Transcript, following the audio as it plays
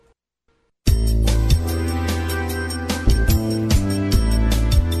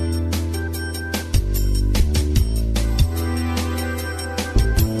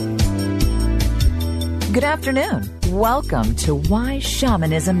afternoon. Welcome to Why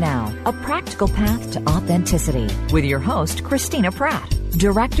Shamanism Now, a practical path to authenticity with your host, Christina Pratt,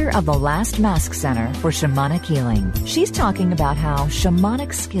 Director of the Last Mask Center for Shamanic Healing. She's talking about how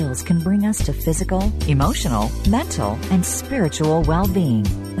shamanic skills can bring us to physical, emotional, mental, and spiritual well-being,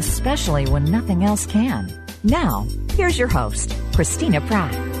 especially when nothing else can. Now, here's your host, Christina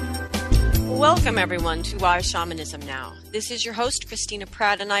Pratt. Welcome, everyone, to Why Shamanism Now. This is your host, Christina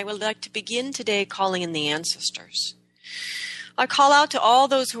Pratt, and I would like to begin today calling in the ancestors. I call out to all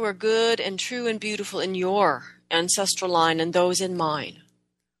those who are good and true and beautiful in your ancestral line and those in mine.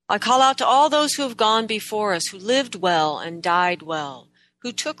 I call out to all those who have gone before us, who lived well and died well,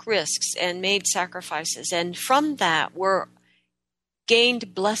 who took risks and made sacrifices, and from that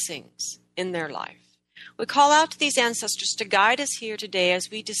gained blessings in their life. We call out to these ancestors to guide us here today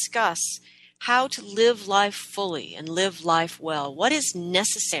as we discuss how to live life fully and live life well. What is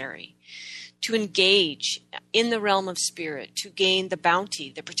necessary to engage in the realm of spirit, to gain the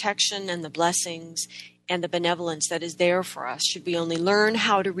bounty, the protection, and the blessings, and the benevolence that is there for us, should we only learn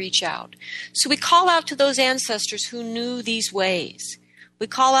how to reach out. So we call out to those ancestors who knew these ways. We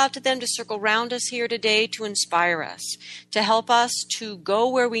call out to them to circle round us here today to inspire us, to help us to go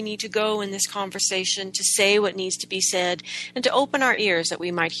where we need to go in this conversation, to say what needs to be said, and to open our ears that we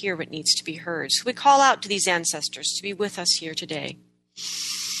might hear what needs to be heard. So we call out to these ancestors to be with us here today.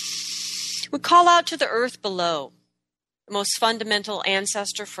 We call out to the earth below, the most fundamental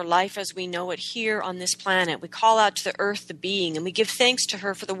ancestor for life as we know it here on this planet. We call out to the earth, the being, and we give thanks to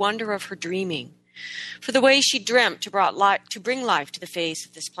her for the wonder of her dreaming, for the way she dreamt to bring life to the face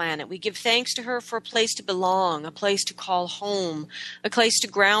of this planet. We give thanks to her for a place to belong, a place to call home, a place to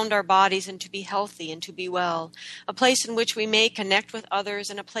ground our bodies and to be healthy and to be well, a place in which we may connect with others,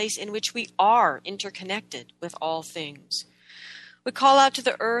 and a place in which we are interconnected with all things. We call out to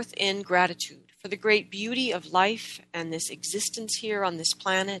the earth in gratitude for the great beauty of life and this existence here on this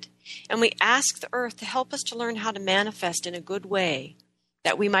planet, and we ask the earth to help us to learn how to manifest in a good way,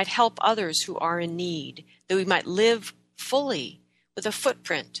 that we might help others who are in need, that we might live fully with a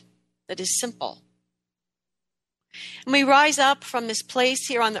footprint that is simple. And we rise up from this place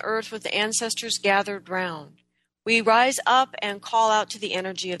here on the earth with the ancestors gathered round. We rise up and call out to the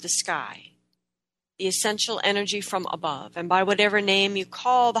energy of the sky, the essential energy from above, and by whatever name you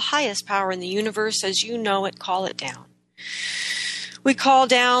call the highest power in the universe as you know it, call it down. We call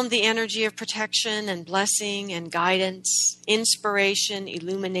down the energy of protection and blessing and guidance, inspiration,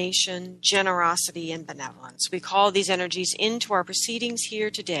 illumination, generosity, and benevolence. We call these energies into our proceedings here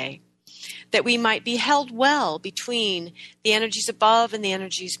today, that we might be held well between the energies above and the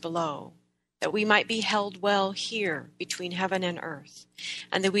energies below, that we might be held well here between heaven and earth,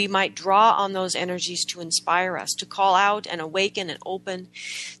 and that we might draw on those energies to inspire us, to call out and awaken and open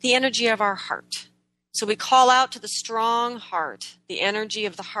the energy of our heart. So we call out to the strong heart, the energy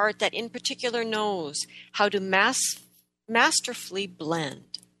of the heart that in particular knows how to masterfully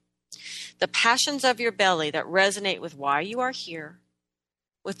blend the passions of your belly that resonate with why you are here,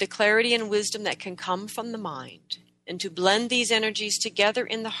 with the clarity and wisdom that can come from the mind, and to blend these energies together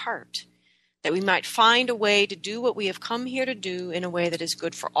in the heart, that we might find a way to do what we have come here to do in a way that is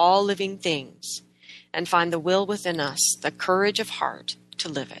good for all living things, and find the will within us, the courage of heart to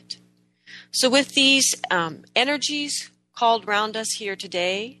live it. So with these energies called round us here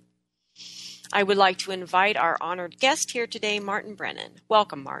today, I would like to invite our honored guest here today, Martin Brennan.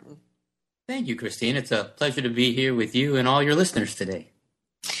 Welcome, Martin. Thank you, Christine. It's a pleasure to be here with you and all your listeners today.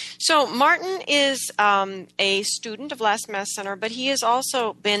 So Martin is a student of Last Mask Center, but he has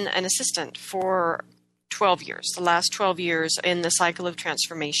also been an assistant for 12 years, the last 12 years in the cycle of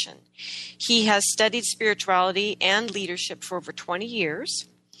transformation. He has studied spirituality and leadership for over 20 years.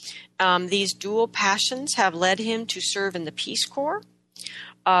 These dual passions have led him to serve in the Peace Corps,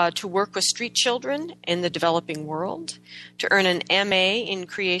 to work with street children in the developing world, to earn an MA in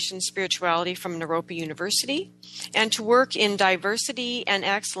Creation Spirituality from Naropa University, and to work in diversity and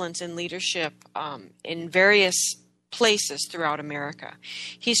excellence in leadership in various places throughout America.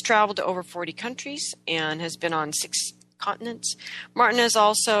 He's traveled to over 40 countries and has been on 6 continents. Martin has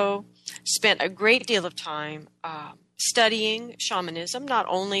also spent a great deal of time studying shamanism, not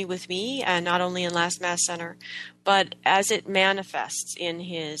only with me and not only in Last Mask Center, but as it manifests in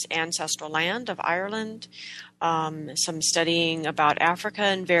his ancestral land of Ireland, some studying about Africa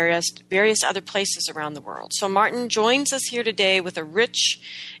and various other places around the world. So Martin joins us here today with a rich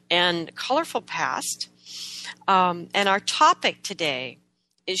and colorful past. And our topic today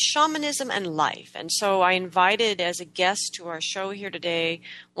is shamanism and life. And so I invited as a guest to our show here today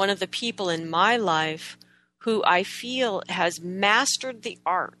one of the people in my life who I feel has mastered the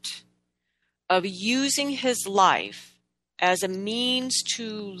art of using his life as a means to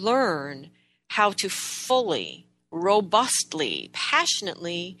learn how to fully, robustly,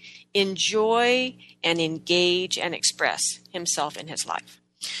 passionately enjoy and engage and express himself in his life.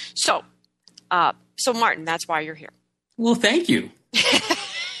 So Martin, that's why you're here. Well, thank you.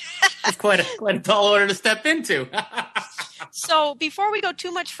 It's quite a tall order to step into. So before we go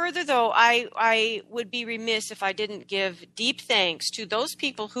too much further, though, I would be remiss if I didn't give deep thanks to those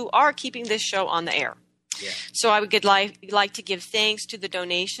people who are keeping this show on the air. Yeah. So I would like to give thanks to the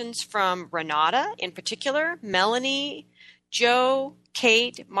donations from Renata in particular, Melanie, Joe,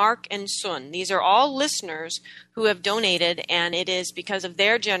 Kate, Mark, and Sun. These are all listeners who have donated, and it is because of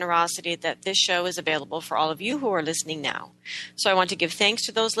their generosity that this show is available for all of you who are listening now. So I want to give thanks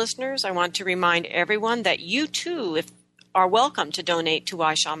to those listeners. I want to remind everyone that you too, are welcome to donate to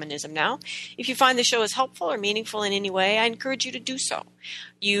Why Shamanism Now. If you find the show is helpful or meaningful in any way, I encourage you to do so.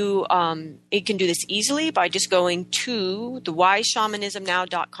 You can do this easily by just going to the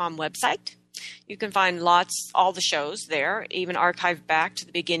whyshamanismnow.com website. You can find all the shows there, even archived back to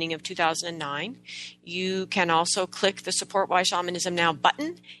the beginning of 2009. You can also click the Support Why Shamanism Now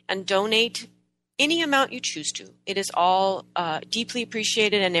button and donate any amount you choose to. It is all deeply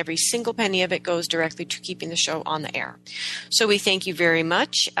appreciated, and every single penny of it goes directly to keeping the show on the air. So we thank you very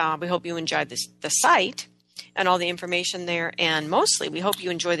much. We hope you enjoyed the site and all the information there, and mostly we hope you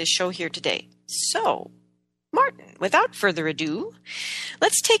enjoy this show here today. So, Martin, without further ado,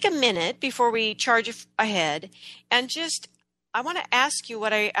 let's take a minute before we charge ahead and I want to ask you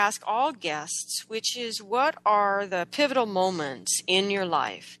what I ask all guests, which is, what are the pivotal moments in your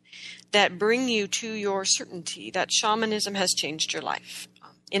life that bring you to your certainty that shamanism has changed your life?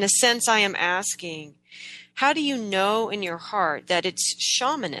 In a sense, I am asking, how do you know in your heart that it's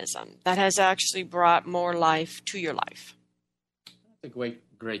shamanism that has actually brought more life to your life? That's a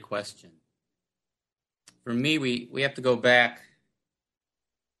great question. For me, we have to go back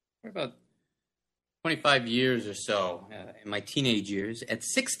for about 25 years or so, in my teenage years. At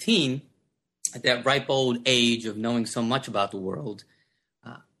 16, at that ripe old age of knowing so much about the world,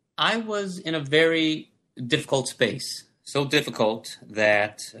 I was in a very difficult space. So difficult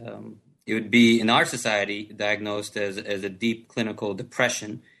that it would be, in our society, diagnosed as a deep clinical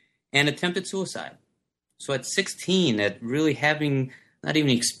depression and attempted suicide. So at 16, at really having not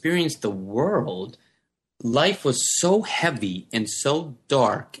even experienced the world, life was so heavy and so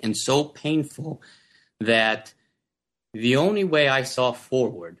dark and so painful that the only way I saw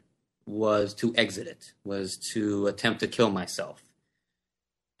forward was to exit it, was to attempt to kill myself.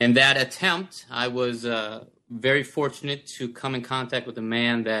 In that attempt, I was very fortunate to come in contact with a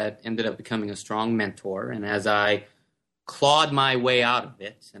man that ended up becoming a strong mentor. And as I clawed my way out of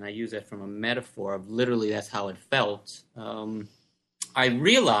it, and I use that from a metaphor of literally that's how it felt, I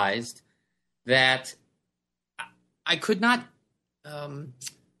realized that I could not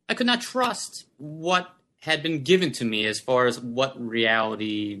trust what had been given to me as far as what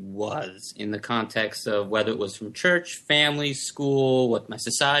reality was in the context of whether it was from church, family, school, what my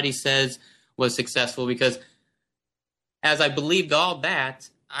society says was successful, because as I believed all that,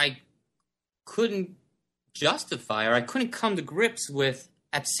 I couldn't justify, or I couldn't come to grips with,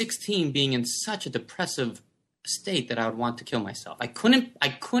 at 16, being in such a depressive state that I would want to kill myself. I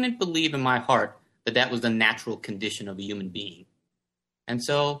couldn't believe in my heart that was the natural condition of a human being. And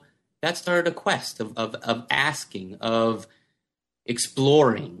so that started a quest of asking, of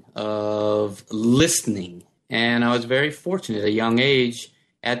exploring, of listening. And I was very fortunate at a young age,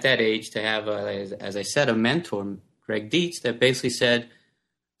 at that age, to have, as I said, a mentor, Greg Dietz, that basically said,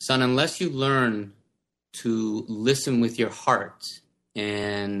 son, unless you learn to listen with your heart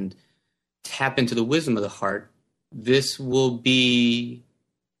and tap into the wisdom of the heart, this will be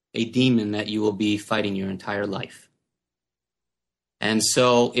a demon that you will be fighting your entire life. And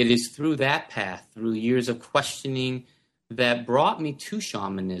so it is through that path, through years of questioning, that brought me to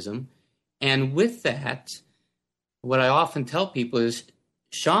shamanism. And with that, what I often tell people is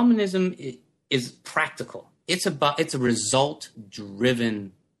shamanism is practical. It's a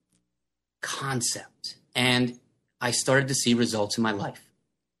result-driven concept. And I started to see results in my life.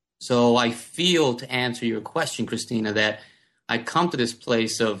 So I feel, to answer your question, Christina, that I come to this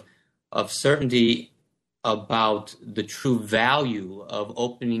place of certainty about the true value of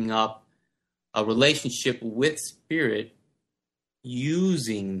opening up a relationship with spirit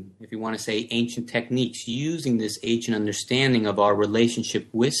using, if you want to say, ancient techniques, using this ancient understanding of our relationship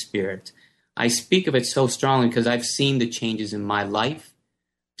with spirit. I speak of it so strongly because I've seen the changes in my life,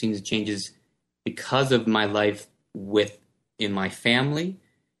 seen the changes because of my life in my family.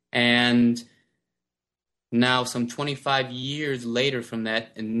 And Now, some 25 years later from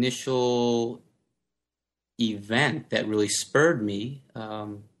that initial event that really spurred me,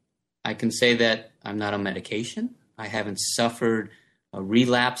 I can say that I'm not on medication. I haven't suffered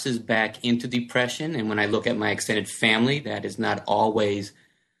relapses back into depression. And when I look at my extended family, that is not always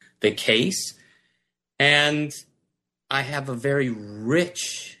the case. And I have a very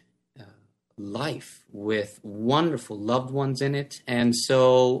rich life with wonderful loved ones in it. And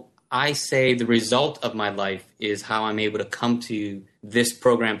so I say the result of my life is how I'm able to come to this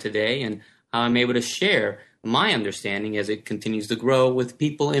program today and how I'm able to share my understanding as it continues to grow with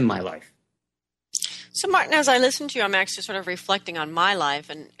people in my life. So, Martin, as I listen to you, I'm actually sort of reflecting on my life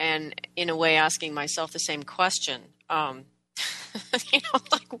and in a way asking myself the same question. Like,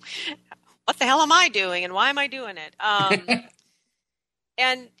 what the hell am I doing and why am I doing it?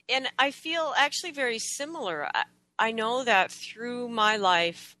 And I feel actually very similar. I know that through my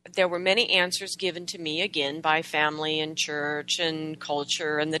life, there were many answers given to me, again, by family and church and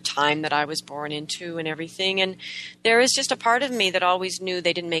culture and the time that I was born into and everything. And there is just a part of me that always knew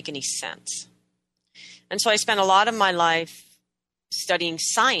they didn't make any sense. And so I spent a lot of my life studying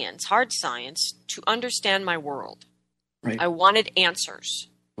science, hard science, to understand my world. Right. I wanted answers.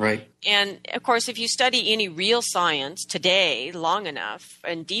 Right. And, of course, if you study any real science today long enough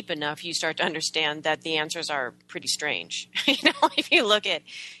and deep enough, you start to understand that the answers are pretty strange. If you look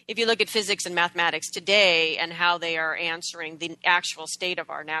at physics and mathematics today and how they are answering the actual state of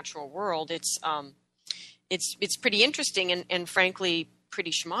our natural world, it's pretty interesting and frankly,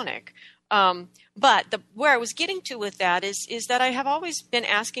 pretty shamanic. But where I was getting to with that is that I have always been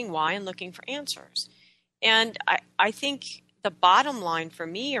asking why and looking for answers. And I think the bottom line for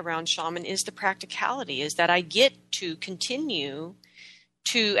me around shaman is the practicality, is that I get to continue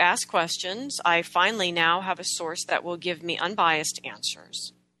to ask questions. I finally now have a source that will give me unbiased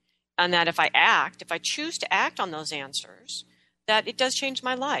answers. And that if I choose to act on those answers, that it does change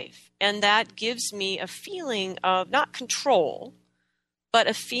my life. And that gives me a feeling of not control, but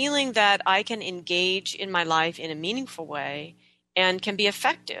a feeling that I can engage in my life in a meaningful way and can be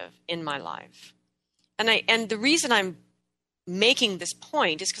effective in my life. And the reason I'm making this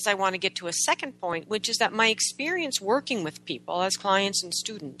point is because I want to get to a second point, which is that my experience working with people as clients and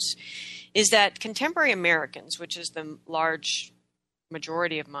students is that contemporary Americans, which is the large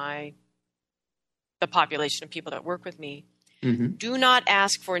majority of the population of people that work with me, do not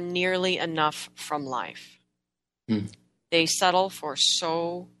ask for nearly enough from life. They settle for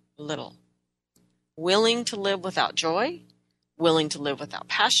so little. Willing to live without joy, willing to live without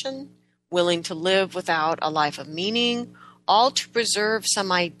passion, willing to live without a life of meaning, all to preserve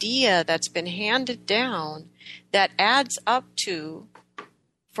some idea that's been handed down that adds up to,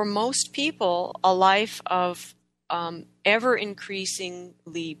 for most people, a life of ever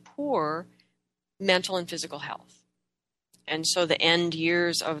increasingly poor mental and physical health. And so the end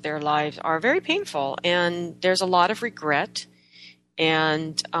years of their lives are very painful, and there's a lot of regret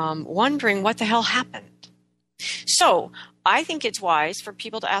and wondering what the hell happened. So I think it's wise for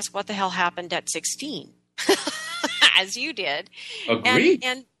people to ask what the hell happened at 16. As you did, Agreed.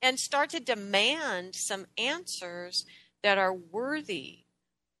 and start to demand some answers that are worthy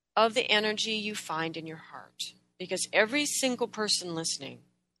of the energy you find in your heart. Because every single person listening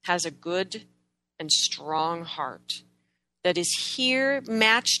has a good and strong heart that is here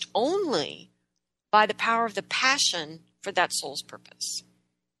matched only by the power of the passion for that soul's purpose.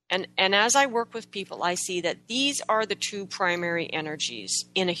 And as I work with people, I see that these are the two primary energies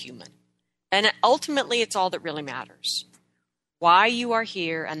in a human. And ultimately, it's all that really matters. Why you are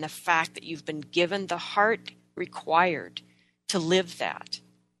here and the fact that you've been given the heart required to live that.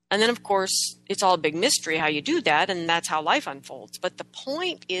 And then, of course, it's all a big mystery how you do that, and that's how life unfolds. But the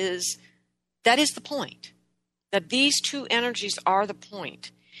point is, that is the point, that these two energies are the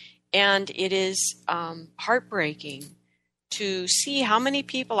point. And it is heartbreaking to see how many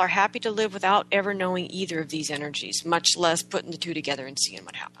people are happy to live without ever knowing either of these energies, much less putting the two together and seeing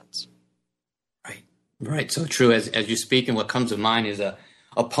what happens. Right. So true. As you speak, and what comes to mind is a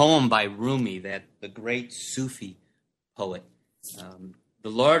poem by Rumi, that the great Sufi poet. The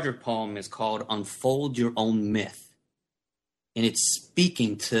larger poem is called Unfold Your Own Myth. And it's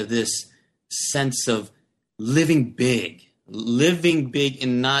speaking to this sense of living big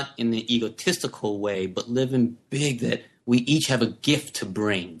and not in the egotistical way, but living big, that we each have a gift to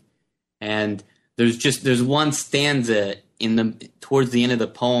bring. And there's one stanza towards the end of the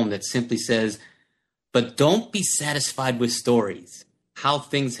poem that simply says, "But don't be satisfied with stories, how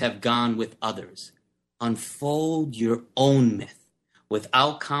things have gone with others. Unfold your own myth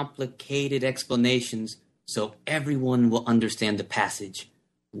without complicated explanations so everyone will understand the passage.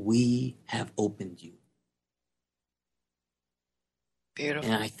 We have opened you."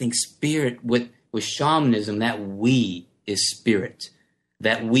 Beautiful. And I think spirit with shamanism, that we is spirit.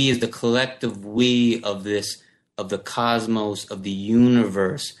 That we is the collective we of this, of the cosmos, of the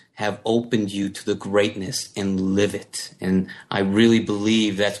universe, have opened you to the greatness and live it. And I really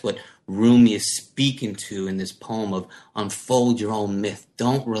believe that's what Rumi is speaking to in this poem of unfold your own myth.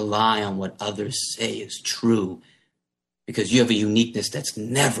 Don't rely on what others say is true, because you have a uniqueness that's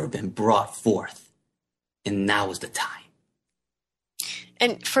never been brought forth. And now is the time.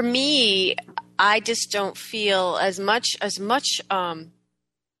 And for me, I just don't feel as much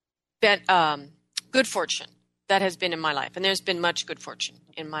good fortune that has been in my life. And there's been much good fortune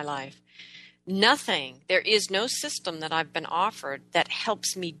in my life. There is no system that I've been offered that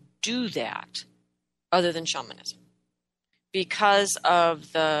helps me do that other than shamanism, because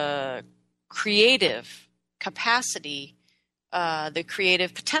of the creative capacity, the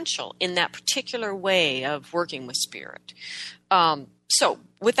creative potential in that particular way of working with spirit. So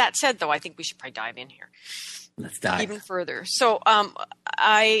with that said, though, I think we should probably dive in here. Let's dive even further. So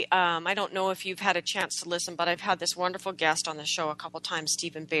I don't know if you've had a chance to listen, but I've had this wonderful guest on the show a couple times,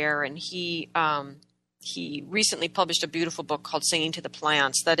 Stephen Bear, and he recently published a beautiful book called Singing to the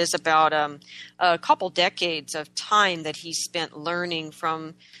Plants that is about a couple decades of time that he spent learning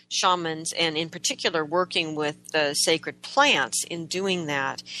from shamans, and in particular working with the sacred plants in doing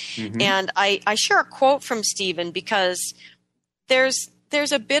that. Mm-hmm. And I share a quote from Stephen because there's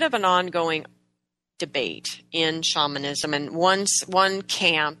a bit of an ongoing debate in shamanism, and one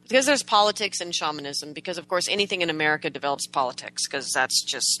camp, because there's politics in shamanism, because of course anything in America develops politics, because that's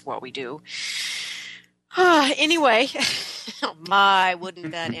just what we do. Anyway,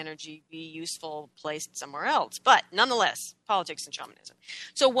 wouldn't that energy be useful placed somewhere else? But nonetheless, politics and shamanism.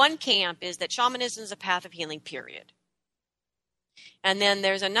 So one camp is that shamanism is a path of healing, period. And then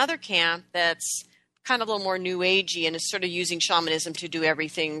there's another camp that's kind of a little more new agey and is sort of using shamanism to do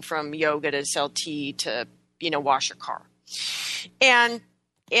everything from yoga to sell tea to, wash your car. And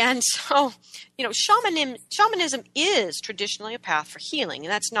so, shamanism is traditionally a path for healing,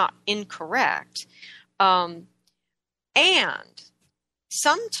 and that's not incorrect. And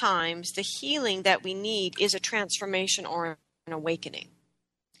sometimes the healing that we need is a transformation or an awakening.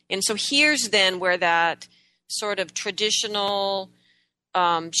 And so here's then where that sort of traditional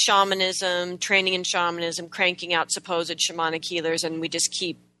shamanism, training in shamanism, cranking out supposed shamanic healers, and we just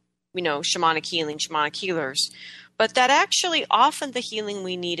keep, shamanic healers. But that actually often the healing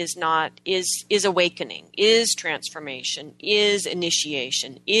we need is awakening, is transformation, is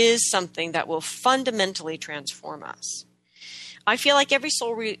initiation, is something that will fundamentally transform us. I feel like every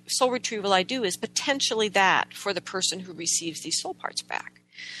soul retrieval I do is potentially that for the person who receives these soul parts back.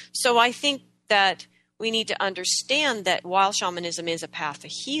 So I think that we need to understand that while shamanism is a path to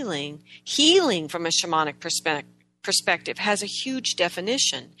healing from a shamanic perspective has a huge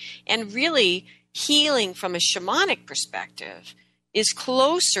definition. And really, healing from a shamanic perspective is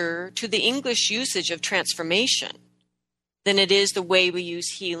closer to the English usage of transformation than it is the way we use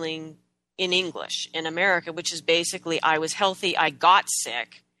healing in English in America, which is basically I was healthy, I got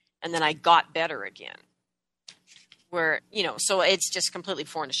sick, and then I got better again. Where, so it's just completely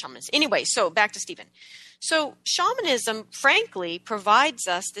foreign to shamanism. Anyway, so back to Stephen. So shamanism, frankly, provides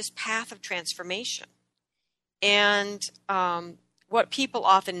us this path of transformation. And what people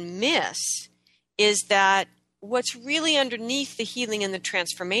often miss is that what's really underneath the healing and the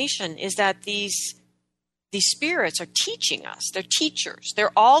transformation is that these spirits are teaching us. They're teachers.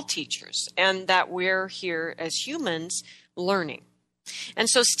 They're all teachers. And that we're here as humans learning. And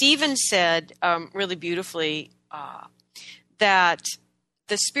so Stephen said really beautifully, that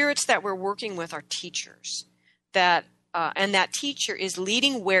the spirits that we're working with are teachers, and that teacher is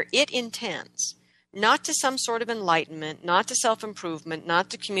leading where it intends, not to some sort of enlightenment, not to self-improvement, not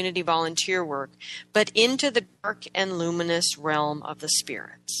to community volunteer work, but into the dark and luminous realm of the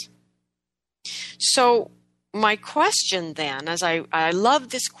spirits. So my question then, as I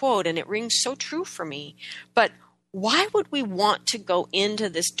love this quote and it rings so true for me, but why would we want to go into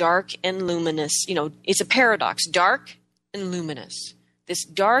this dark and luminous, it's a paradox, dark and luminous, this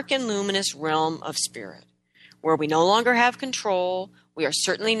dark and luminous realm of spirit, where we no longer have control, we are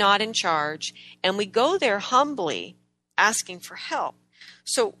certainly not in charge, and we go there humbly asking for help.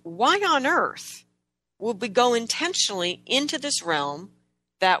 So why on earth would we go intentionally into this realm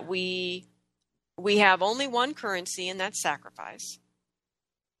that we have only one currency, and that's sacrifice?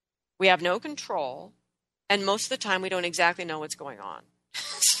 We have no control. And most of the time, we don't exactly know what's going on.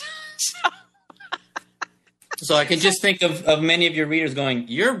 So I can just think of many of your readers going,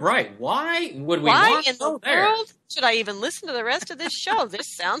 "You're right. Why would we want to go there? Why in the world should I even listen to the rest of this show?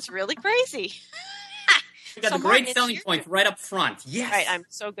 This sounds really crazy." You got So the great Martin, selling points right up front. Yes. Right, I'm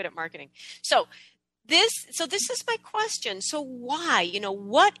so good at marketing. So this is my question. So why?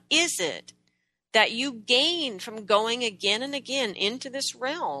 What is it that you gain from going again and again into this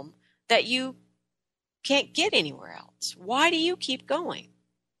realm that you can't get anywhere else? Why do you keep going?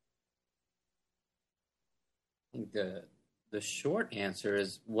 I think the short answer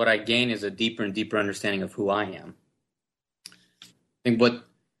is what I gain is a deeper and deeper understanding of who I am. I think what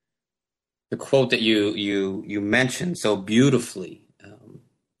the quote that you mentioned so beautifully,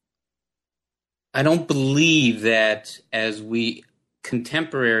 I don't believe that as we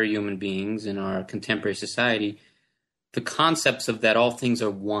contemporary human beings in our contemporary society, the concepts of that all things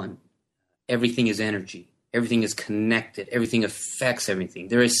are one. Everything is energy. Everything is connected. Everything affects everything.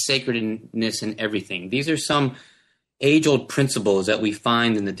 There is sacredness in everything. These are some age-old principles that we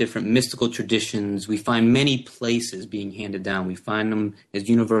find in the different mystical traditions. We find many places being handed down. We find them as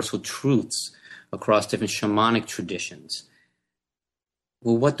universal truths across different shamanic traditions.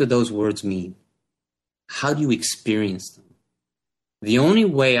 Well, what do those words mean? How do you experience them? The only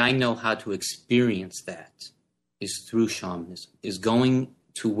way I know how to experience that is through shamanism, is going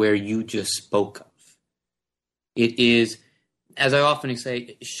to where you just spoke of. It is, as I often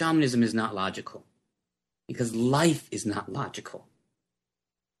say, shamanism is not logical because life is not logical.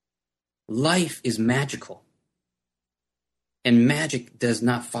 Life is magical. And magic does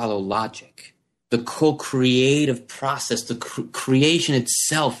not follow logic. The co-creative process, the creation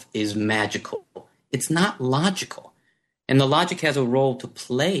itself is magical. It's not logical. And the logic has a role to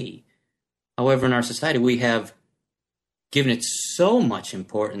play. However, in our society, we have given it so much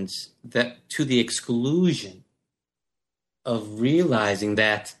importance that to the exclusion of realizing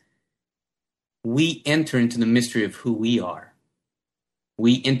that we enter into the mystery of who we are.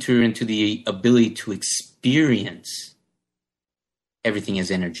 We enter into the ability to experience everything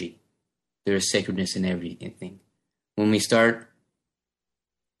as energy. There is sacredness in everything. When we start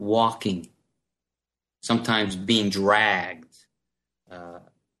walking, sometimes being dragged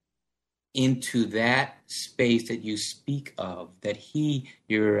into that space that you speak of, that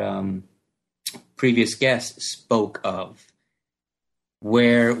your previous guest spoke of,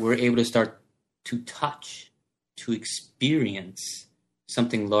 where we're able to start to touch, to experience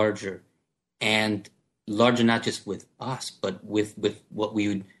something larger, and larger not just with us, but with what we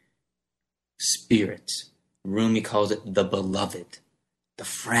would spirits. Rumi calls it the beloved, the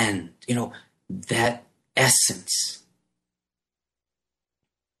friend, that essence.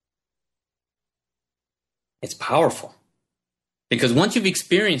 It's powerful because once you've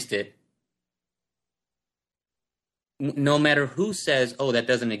experienced it, no matter who says, oh, that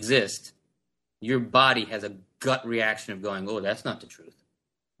doesn't exist, your body has a gut reaction of going, oh, that's not the truth.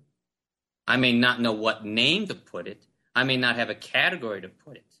 I may not know what name to put it. I may not have a category to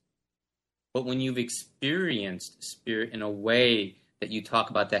put it. But when you've experienced spirit in a way that you talk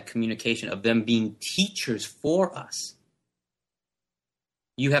about that communication of them being teachers for us,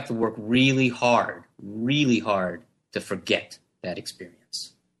 you have to work really hard to forget that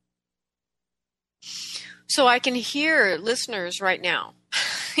experience. So I can hear listeners right now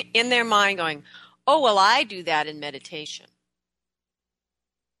in their mind going, oh, well, I do that in meditation.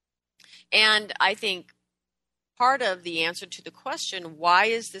 And I think part of the answer to the question, why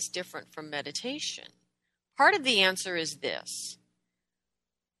is this different from meditation? Part of the answer is this.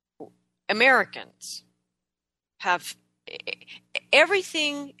 Americans have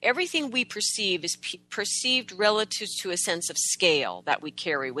everything we perceive is perceived relative to a sense of scale that we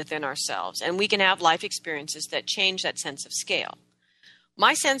carry within ourselves. And we can have life experiences that change that sense of scale.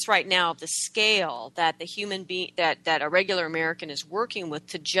 My sense right now of the scale that the human being, that a regular American is working with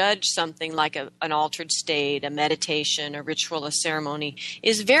to judge something like an altered state, a meditation, a ritual, a ceremony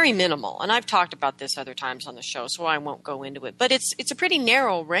is very minimal. And I've talked about this other times on the show, so I won't go into it. But it's a pretty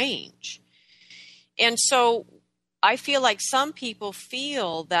narrow range. And so I feel like some people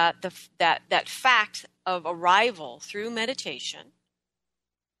feel that that fact of arrival through meditation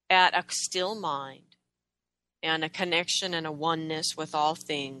at a still mind and a connection and a oneness with all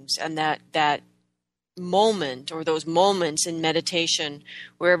things, and that moment or those moments in meditation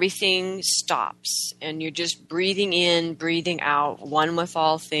where everything stops and you're just breathing in, breathing out, one with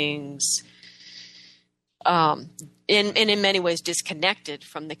all things, in many ways disconnected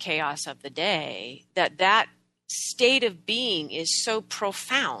from the chaos of the day, that state of being is so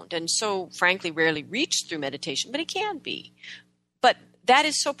profound and so frankly rarely reached through meditation, but it can be. But that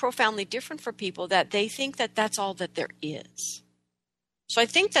is so profoundly different for people that they think that that's all that there is. So I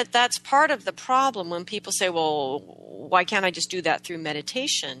think that that's part of the problem when people say, well, why can't I just do that through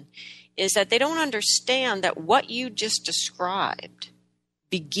meditation? Is that they don't understand that what you just described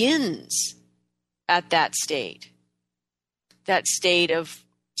begins at that state of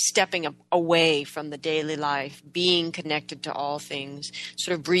stepping away from the daily life, being connected to all things,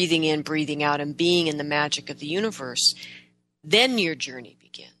 sort of breathing in, breathing out, and being in the magic of the universe, then your journey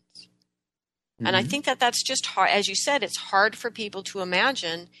begins. Mm-hmm. And I think that that's just hard. As you said, it's hard for people to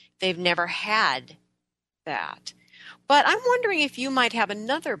imagine. They've never had that. But I'm wondering if you might have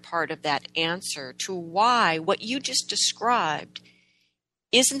another part of that answer to why what you just described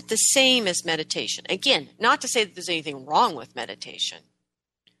isn't the same as meditation. Again, not to say that there's anything wrong with meditation,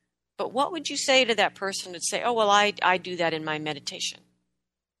 but what would you say to that person that say, oh, well, I do that in my meditation?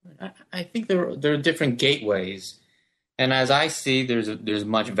 I think there are different gateways. And as I see, there's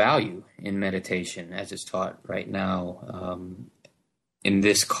much value in meditation as it's taught right now in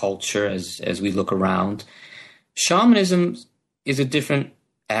this culture as we look around. Shamanism is a different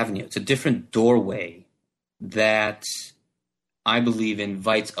avenue. It's a different doorway that I believe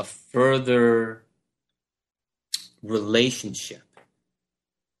invites a further relationship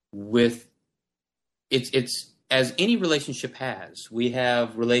with it's as any relationship has. We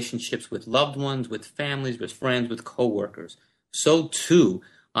have relationships with loved ones, with families, with friends, with coworkers. So too,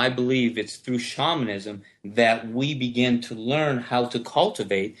 I believe it's through shamanism that we begin to learn how to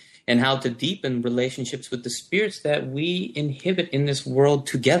cultivate and how to deepen relationships with the spirits that we inhabit in this world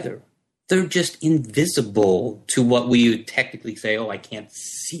together. They're just invisible to what we would technically say, oh, I can't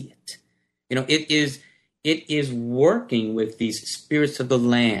see it. You know, it is working with these spirits of the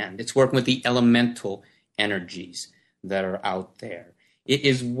land. It's working with the elemental energies that are out there. It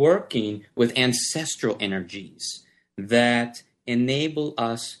is working with ancestral energies that enable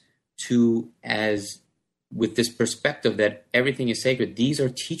us to, as with this perspective that everything is sacred, these are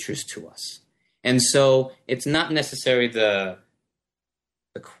teachers to us. And so it's not necessarily the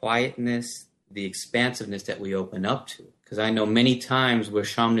quietness, the expansiveness that we open up to. Because I know many times where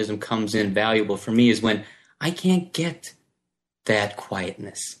shamanism comes in valuable for me is when I can't get that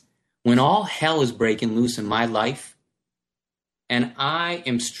quietness. When all hell is breaking loose in my life and I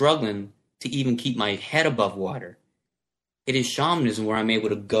am struggling to even keep my head above water, it is shamanism where I'm able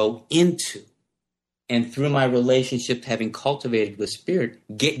to go into and through my relationship, having cultivated with spirit,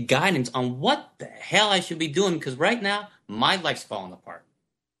 get guidance on what the hell I should be doing. Because right now, my life's falling apart.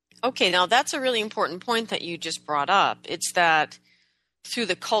 Okay, now that's a really important point that you just brought up. It's that through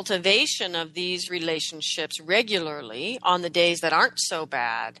the cultivation of these relationships regularly on the days that aren't so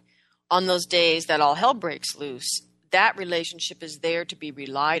bad, on those days that all hell breaks loose, that relationship is there to be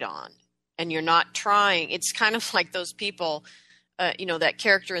relied on. And you're not trying. It's kind of like those people, that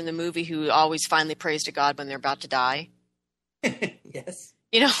character in the movie who always finally prays to God when they're about to die. Yes.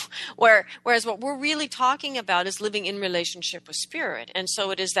 Whereas what we're really talking about is living in relationship with spirit. And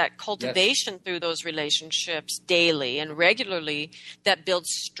so it is that cultivation through those relationships daily and regularly that builds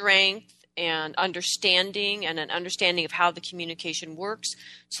strength and understanding and an understanding of how the communication works,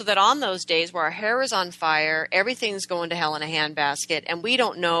 so that on those days where our hair is on fire, everything's going to hell in a handbasket, and we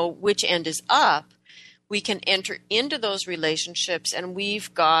don't know which end is up, we can enter into those relationships and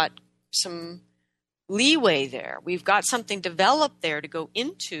we've got some leeway there. We've got something developed there to go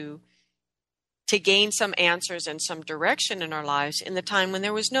into to gain some answers and some direction in our lives in the time when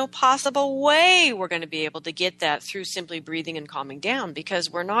there was no possible way we're going to be able to get that through simply breathing and calming down,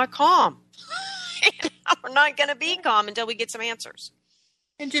 because we're not calm. We're not going to be calm until we get some answers.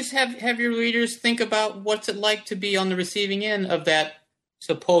 And just have your readers think about what's it like to be on the receiving end of that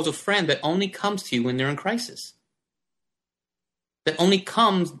supposed friend that only comes to you when they're in crisis, that only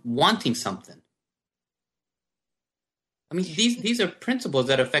comes wanting something. I mean, these are principles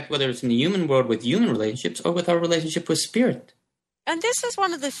that affect whether it's in the human world with human relationships or with our relationship with spirit. And this is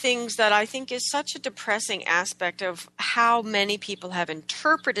one of the things that I think is such a depressing aspect of how many people have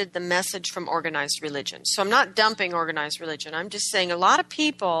interpreted the message from organized religion. So I'm not dumping organized religion. I'm just saying a lot of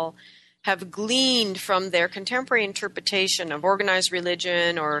people have gleaned from their contemporary interpretation of organized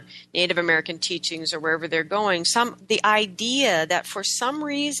religion or Native American teachings or wherever they're going, the idea that for some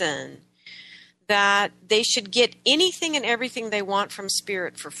reason that they should get anything and everything they want from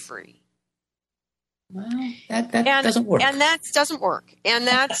spirit for free. Well, that doesn't work. And that doesn't work. And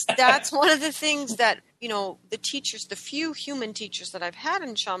that's one of the things that, the teachers, the few human teachers that I've had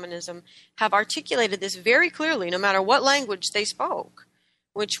in shamanism have articulated this very clearly, no matter what language they spoke,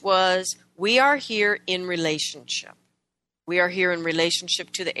 which was, we are here in relationship. We are here in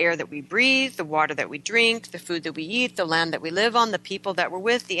relationship to the air that we breathe, the water that we drink, the food that we eat, the land that we live on, the people that we're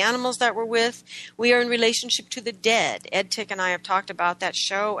with, the animals that we're with. We are in relationship to the dead. Ed Tick and I have talked about that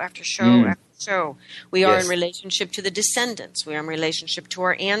show after show after So we are in Yes. relationship to the descendants. We are in relationship to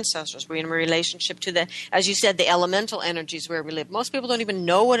our ancestors. We're in relationship to the, as you said, the elemental energies where we live. Most people don't even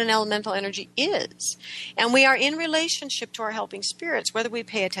know what an elemental energy is. And we are in relationship to our helping spirits, whether we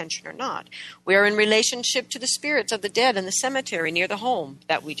pay attention or not. We are in relationship to the spirits of the dead in the cemetery near the home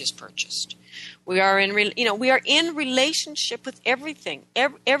that we just purchased. We are in, we are in relationship with everything.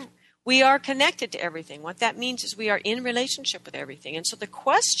 We are connected to everything. What that means is we are in relationship with everything. And so the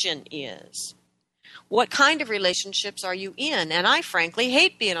question is, what kind of relationships are you in? And I frankly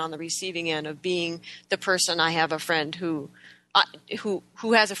hate being on the receiving end of being the person. I have a friend who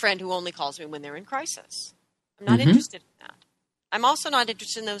has a friend who only calls me when they're in crisis. I'm not interested in that. I'm also not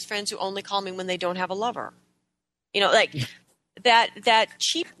interested in those friends who only call me when they don't have a lover. Like that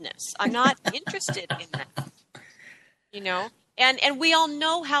cheapness. I'm not interested in that. And we all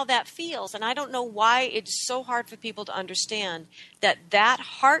know how that feels, and I don't know why it's so hard for people to understand that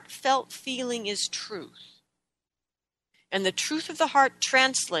heartfelt feeling is truth. And the truth of the heart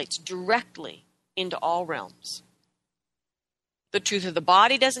translates directly into all realms. The truth of the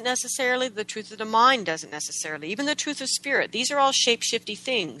body doesn't necessarily, the truth of the mind doesn't necessarily, even the truth of spirit. These are all shape-shifty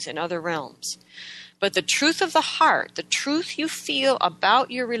things in other realms. But the truth of the heart, the truth you feel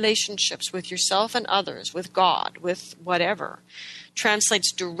about your relationships with yourself and others, with God, with whatever,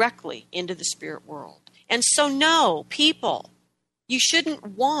 translates directly into the spirit world. And so no, people, you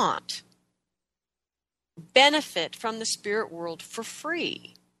shouldn't want benefit from the spirit world for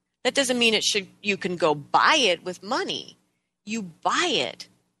free. That doesn't mean you can go buy it with money. You buy it.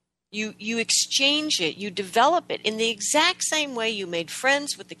 You exchange it. You develop it in the exact same way you made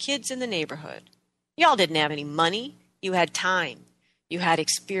friends with the kids in the neighborhood. Y'all didn't have any money. You had time. You had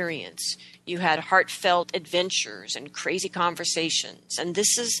experience. You had heartfelt adventures and crazy conversations. And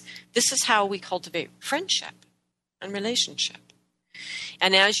this is how we cultivate friendship and relationship.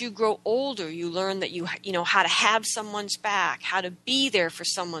 And as you grow older, you learn that you know how to have someone's back, how to be there for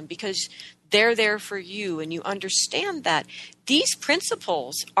someone because they're there for you, and you understand that these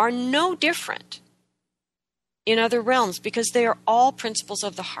principles are no different in other realms because they are all principles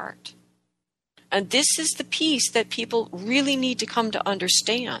of the heart. And this is the piece that people really need to come to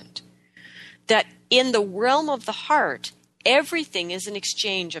understand, that in the realm of the heart, everything is an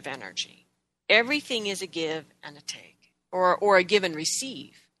exchange of energy. Everything is a give and a take, or a give and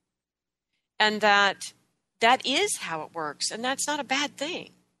receive. And that is how it works, and that's not a bad thing.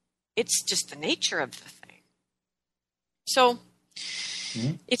 It's just the nature of the thing. So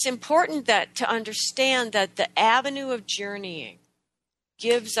it's important to understand that the avenue of journeying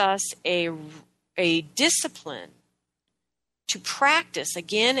gives us a discipline to practice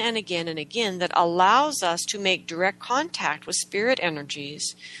again and again and again that allows us to make direct contact with spirit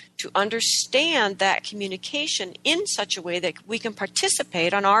energies, to understand that communication in such a way that we can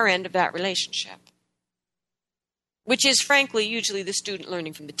participate on our end of that relationship, which is frankly usually the student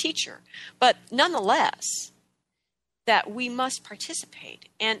learning from the teacher. But nonetheless, that we must participate.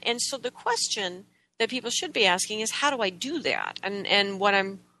 And so the question that people should be asking is, how do I do that? And what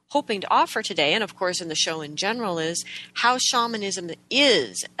I'm hoping to offer today, and of course in the show in general, is how shamanism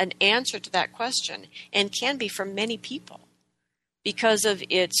is an answer to that question and can be for many people because of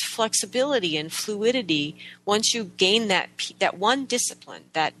its flexibility and fluidity. Once you gain that one discipline,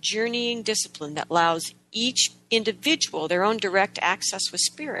 that journeying discipline that allows each individual their own direct access with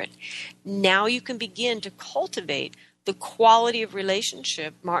spirit, now you can begin to cultivate the quality of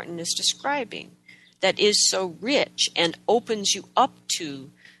relationship Martin is describing that is so rich and opens you up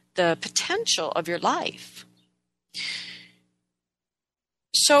to the potential of your life.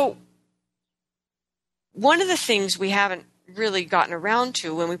 So one of the things we haven't really gotten around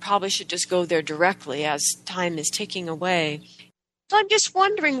to, and we probably should just go there directly as time is ticking away. So I'm just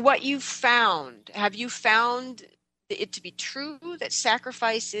wondering what you've found. Have you found it to be true that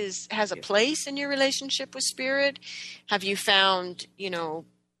sacrifice has a place in your relationship with spirit? Have you found,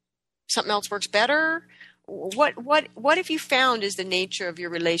 something else works better? What have you found is the nature of your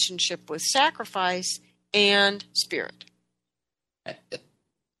relationship with sacrifice and spirit?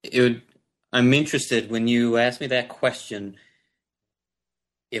 I'm interested when you ask me that question,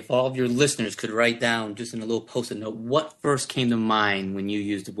 if all of your listeners could write down just in a little post-it note, what first came to mind when you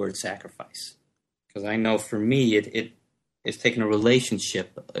used the word sacrifice? Because I know for me, it's taken a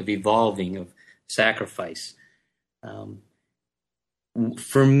relationship of evolving, of sacrifice.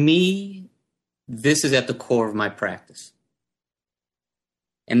 For me, this is at the core of my practice.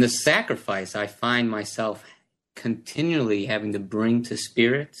 And the sacrifice I find myself continually having to bring to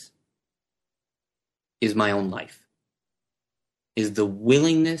spirits is my own life, is the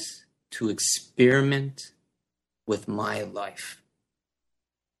willingness to experiment with my life.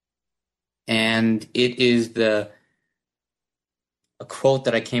 And it is a quote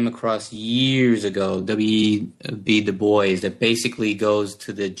that I came across years ago, W.B. Du Bois, that basically goes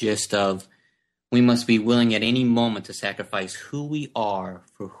to the gist of, we must be willing at any moment to sacrifice who we are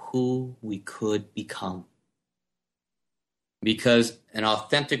for who we could become. Because an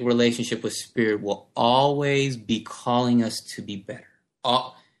authentic relationship with Spirit will always be calling us to be better.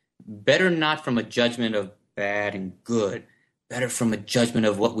 Better not from a judgment of bad and good, better from a judgment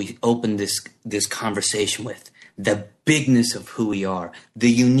of what we opened this conversation with. The bigness of who we are, the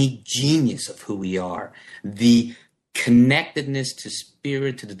unique genius of who we are, the connectedness to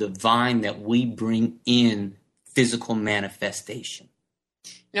Spirit, to the divine that we bring in physical manifestation.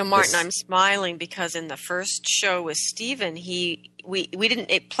 Martin, I'm smiling because in the first show with Stephen, we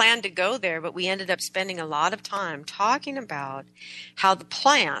didn't plan to go there, but we ended up spending a lot of time talking about how the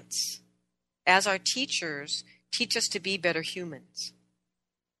plants, as our teachers, teach us to be better humans.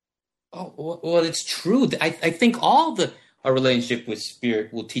 Oh, well, it's true. I think our relationship with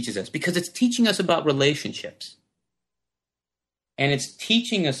Spirit will teach us, because it's teaching us about relationships. And it's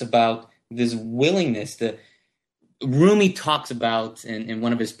teaching us about this willingness. Rumi talks about, in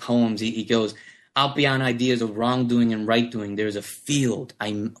one of his poems, he goes, out beyond ideas of wrongdoing and right doing, there's a field.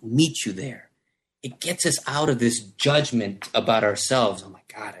 I meet you there. It gets us out of this judgment about ourselves. Oh my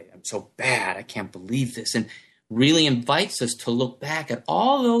God, I'm so bad. I can't believe this. And really invites us to look back at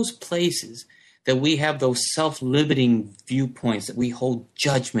all those places that we have those self-limiting viewpoints, that we hold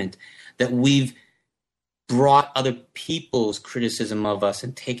judgment, that we've brought other people's criticism of us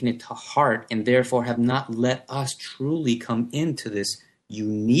and taken it to heart, and therefore have not let us truly come into this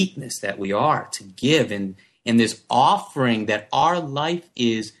uniqueness that we are to give, and this offering that our life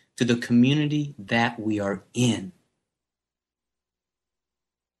is to the community that we are in.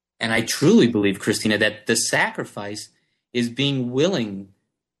 And I truly believe, Christina, that the sacrifice is being willing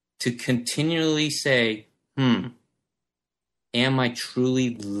to continually say, am I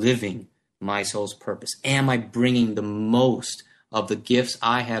truly living my soul's purpose? Am I bringing the most of the gifts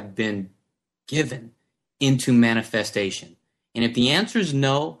I have been given into manifestation? And if the answer is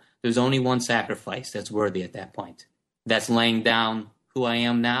no, there's only one sacrifice that's worthy at that point. That's laying down who I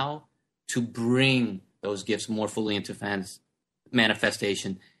am now to bring those gifts more fully into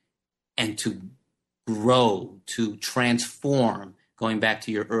manifestation, and to grow, to transform. Going back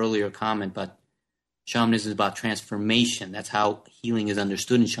to your earlier comment, but shamanism is about transformation. That's how healing is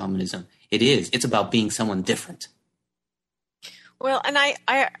understood in shamanism. It's about being someone different. Well, and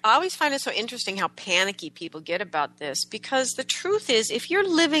I always find it so interesting how panicky people get about this, because the truth is, if you're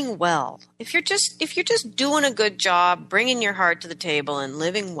living well, if you're just doing a good job, bringing your heart to the table and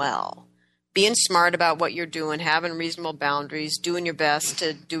living well, being smart about what you're doing, having reasonable boundaries, doing your best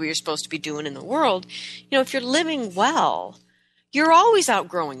to do what you're supposed to be doing in the world, if you're living well, you're always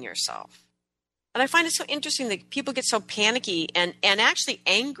outgrowing yourself. And I find it so interesting that people get so panicky and actually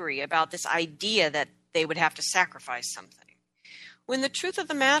angry about this idea that they would have to sacrifice something. When the truth of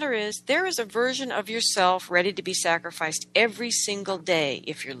the matter is, there is a version of yourself ready to be sacrificed every single day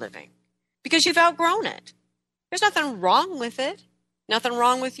if you're living, because you've outgrown it. There's nothing wrong with it, nothing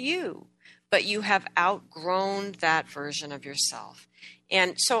wrong with you, but you have outgrown that version of yourself.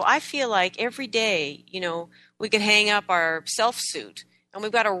 And so I feel like every day, we could hang up our self-suit, and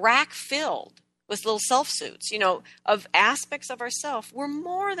we've got a rack filled with little self-suits, of aspects of ourself we're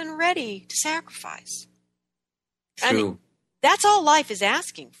more than ready to sacrifice. True. And that's all life is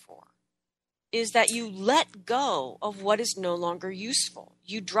asking for, is that you let go of what is no longer useful.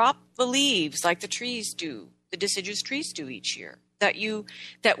 You drop the leaves like the trees do, the deciduous trees do each year. That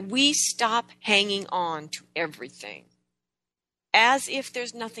we stop hanging on to everything as if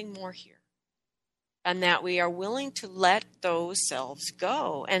there's nothing more here. And that we are willing to let those selves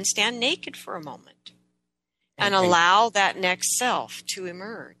go and stand naked for a moment and allow that next self to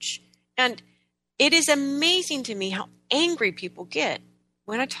emerge. And it is amazing to me how angry people get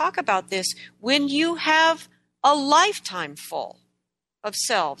when I talk about this, when you have a lifetime full of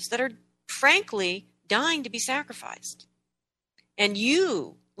selves that are frankly dying to be sacrificed. And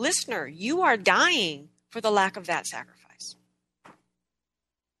you, listener, you are dying for the lack of that sacrifice.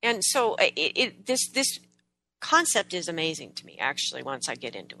 And so this concept is amazing to me, actually, once I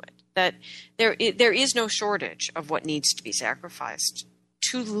get into it, that there is no shortage of what needs to be sacrificed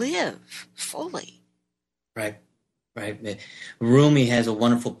to live fully. Right. Rumi has a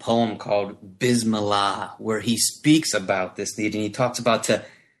wonderful poem called Bismillah, where he speaks about this need, and he talks about to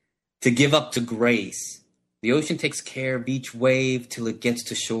give up to grace. The ocean takes care of each wave till it gets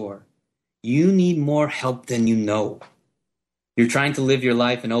to shore. You need more help than you know. You're trying to live your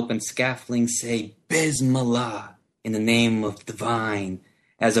life in open scaffolding. Say Bismillah in the name of divine,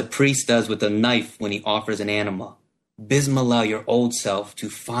 as a priest does with a knife when he offers an anima. Bismillah your old self to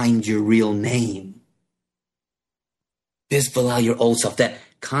find your real name. Bismillah your old self. That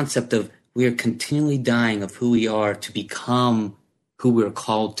concept of we are continually dying of who we are to become who we're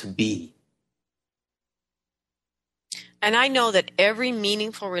called to be. And I know that every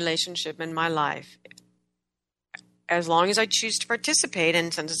meaningful relationship in my life, as long as I choose to participate,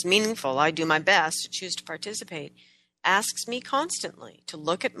 and since it's meaningful, I do my best to choose to participate, asks me constantly to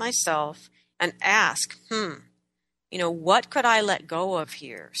look at myself and ask, what could I let go of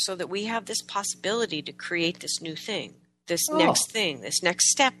here so that we have this possibility to create this new thing, this next thing, this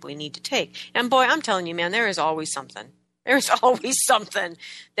next step we need to take. And boy, I'm telling you, man, there is always something. There's always something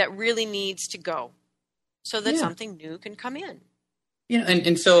that really needs to go so that something new can come in.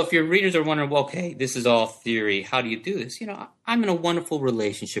 And so if your readers are wondering, well, okay, this is all theory. How do you do this? I'm in a wonderful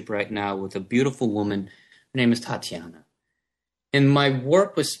relationship right now with a beautiful woman. Her name is Tatiana. And my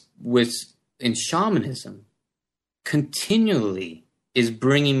work in shamanism continually is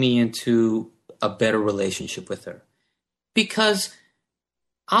bringing me into a better relationship with her. Because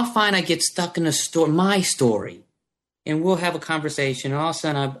I'll find I get stuck in my story, and we'll have a conversation, and all of a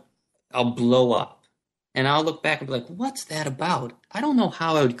sudden I'll blow up. And I'll look back and be like, what's that about? I don't know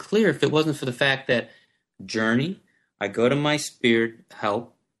how I would clear if it wasn't for the fact that I go to my spirit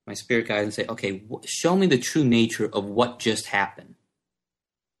guide and say, okay, show me the true nature of what just happened.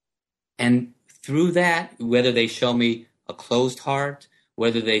 And through that, whether they show me a closed heart,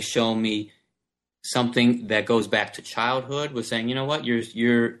 whether they show me something that goes back to childhood, with saying, you know what,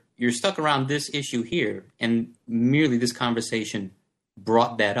 you're stuck around this issue here, and merely this conversation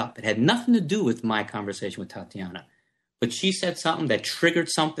brought that up. It had nothing to do with my conversation with Tatiana, but she said something that triggered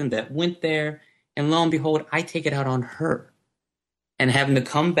something that went there, and lo and behold, I take it out on her, and having to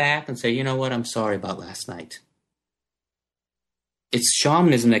come back and say, you know what, I'm sorry about last night. It's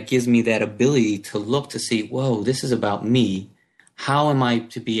shamanism that gives me that ability to look to see, whoa, this is about me. How am I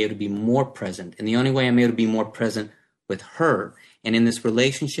to be able to be more present? And the only way I'm able to be more present with her and in this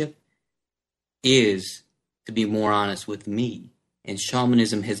relationship is to be more honest with me. And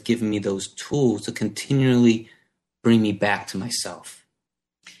shamanism has given me those tools to continually bring me back to myself.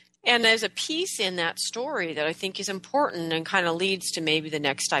 And there's a piece in that story that I think is important and kind of leads to maybe the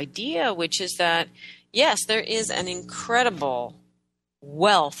next idea, which is that, yes, there is an incredible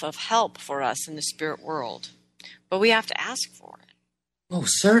wealth of help for us in the spirit world, but we have to ask for it. Oh,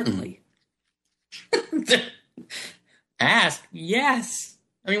 certainly. Ask, yes.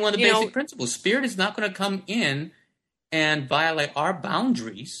 I mean, one of the basic principles, spirit is not going to come in and violate our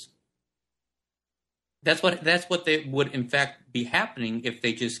boundaries. That's what they would in fact be happening if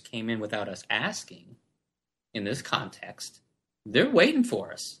they just came in without us asking. In this context, they're waiting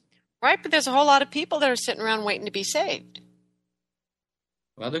for us. Right, but there's a whole lot of people that are sitting around waiting to be saved.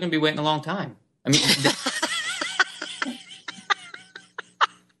 Well, they're going to be waiting a long time. I mean,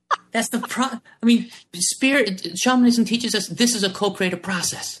 that's the spirit shamanism teaches us this is a co-creative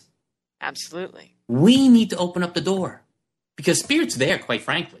process. Absolutely. We need to open up the door because spirit's there, quite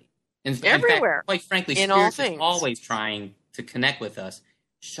frankly. Everywhere. In fact, quite frankly, in spirit is always trying to connect with us.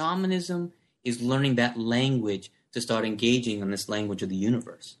 Shamanism is learning that language to start engaging on this language of the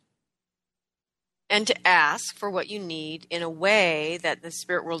universe. And to ask for what you need in a way that the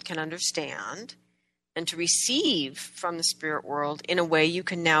spirit world can understand, and to receive from the spirit world in a way you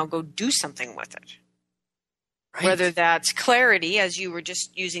can now go do something with it. Right. Whether that's clarity, as you were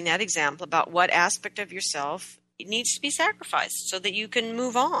just using that example, about what aspect of yourself it needs to be sacrificed so that you can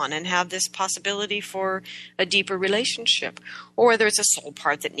move on and have this possibility for a deeper relationship, or whether it's a soul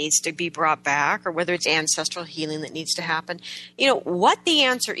part that needs to be brought back, or whether it's ancestral healing that needs to happen. What the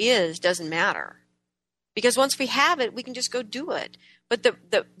answer is doesn't matter, because once we have it, we can just go do it. But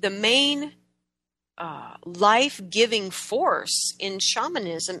the main life-giving force in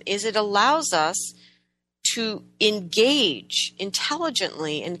shamanism is it allows us to engage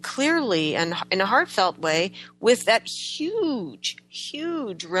intelligently and clearly and in a heartfelt way with that huge,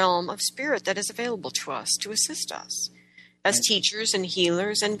 huge realm of spirit that is available to us to assist us as teachers and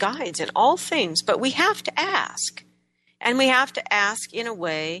healers and guides in all things. But we have to ask, and we have to ask in a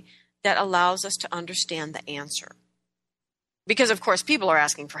way that allows us to understand the answer. Because, of course, people are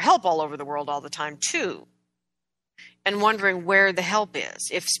asking for help all over the world all the time, too, and wondering where the help is.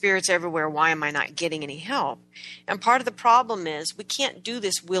 If spirit's everywhere, why am I not getting any help? And part of the problem is we can't do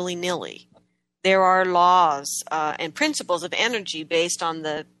this willy-nilly. There are laws and principles of energy based on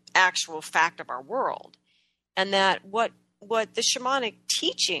the actual fact of our world. And that what the shamanic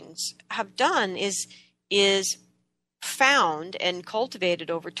teachings have done is found and cultivated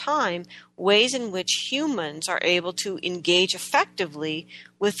over time ways in which humans are able to engage effectively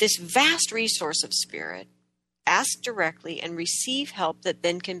with this vast resource of spirit, ask directly, and receive help that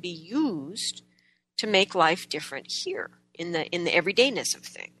then can be used to make life different here in the everydayness of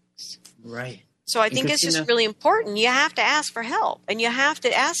things. Right. So I think it's just really important. You have to ask for help, and you have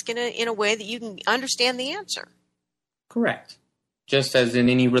to ask in a way that you can understand the answer. Correct. Just as in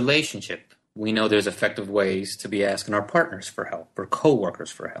any relationship, we know there's effective ways to be asking our partners for help or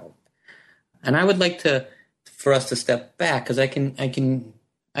coworkers for help. And I would like for us to step back, because I can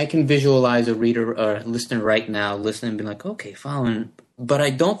visualize a reader or a listener right now listening and be like, okay, following. But I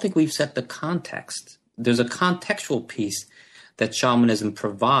don't think we've set the context. There's a contextual piece that shamanism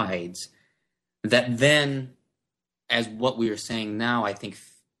provides that then, as what we are saying now, I think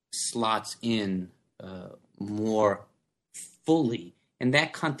slots in more fully. And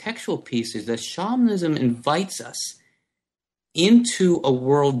that contextual piece is that shamanism invites us into a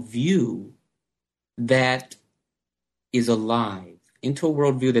worldview that is alive, into a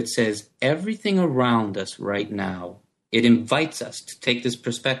worldview that says everything around us right now, it invites us to take this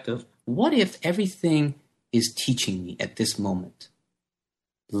perspective. What if everything is teaching me at this moment?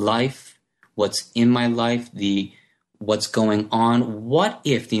 Life, what's in my life, what's going on. What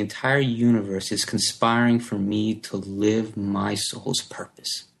if the entire universe is conspiring for me to live my soul's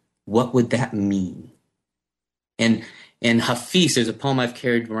purpose? What would that mean? And Hafiz, there's a poem I've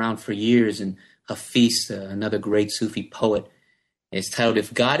carried around for years, and Hafiz, another great Sufi poet, is titled,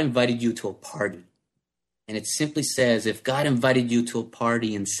 If God Invited You to a Party. And it simply says, if God invited you to a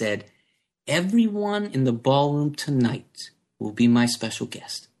party and said, everyone in the ballroom tonight will be my special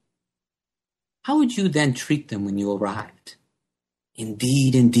guest, how would you then treat them when you arrived?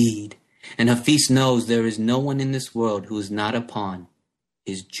 Indeed, indeed. And Hafiz knows there is no one in this world who is not upon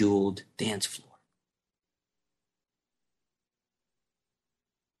his jeweled dance floor.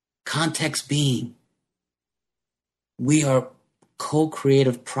 Context being, we are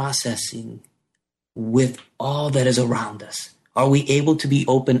co-creative processing with all that is around us. Are we able to be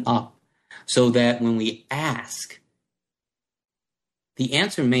open up so that when we ask, the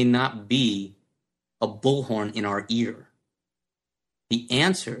answer may not be a bullhorn in our ear. The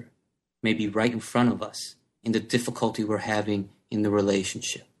answer may be right in front of us in the difficulty we're having in the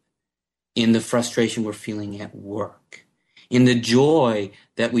relationship, in the frustration we're feeling at work, in the joy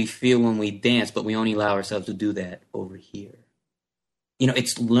that we feel when we dance, but we only allow ourselves to do that over here. You know,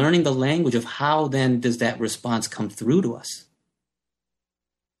 it's learning the language of how then does that response come through to us.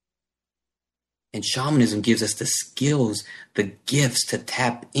 And shamanism gives us the skills, the gifts to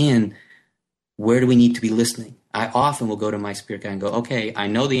tap in. Where do we need to be listening? I often will go to my spirit guide and go, okay, I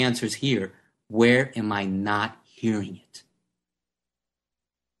know the answer is here. Where am I not hearing it?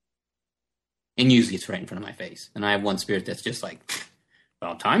 And usually it's right in front of my face. And I have one spirit that's just like,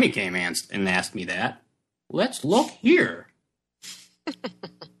 well, Tommy came and asked me that. Let's look here.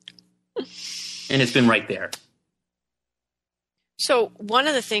 And it's been right there. So one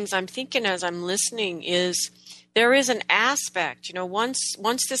of the things I'm thinking as I'm listening is there is an aspect, you know, once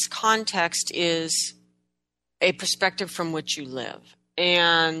this context is a perspective from which you live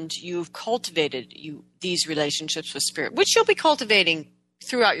and you've cultivated these relationships with spirit, which you'll be cultivating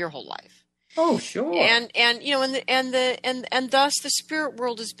throughout your whole life. Oh, sure. And you know, and thus the spirit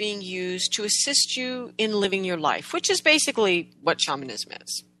world is being used to assist you in living your life, which is basically what shamanism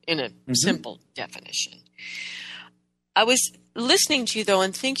is in a simple definition. I was listening to you, though,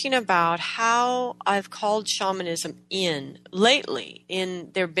 and thinking about how I've called shamanism in lately.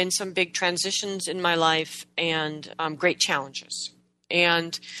 There have been some big transitions in my life and great challenges.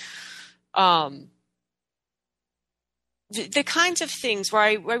 And the kinds of things where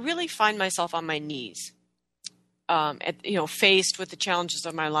I really find myself on my knees, faced with the challenges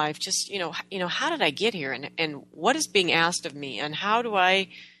of my life, just, how did I get here and what is being asked of me and how do I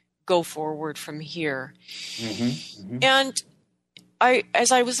go forward from here? And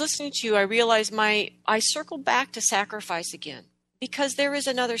as I was listening to you, I realized I circled back to sacrifice again, because there is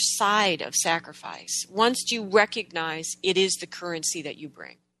another side of sacrifice. Once you recognize it is the currency that you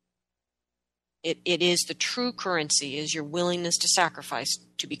bring. It is the true currency, is your willingness to sacrifice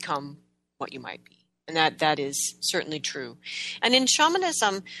to become what you might be. And that is certainly true. And in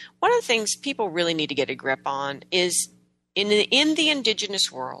shamanism, one of the things people really need to get a grip on is in the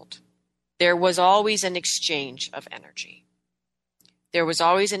indigenous world, there was always an exchange of energy. There was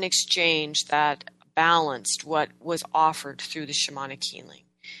always an exchange that balanced what was offered through the shamanic healing.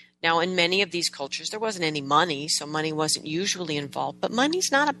 Now, in many of these cultures, there wasn't any money, so money wasn't usually involved, but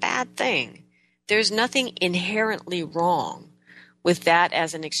money's not a bad thing. There's nothing inherently wrong with that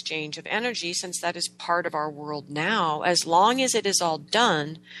as an exchange of energy, since that is part of our world now, as long as it is all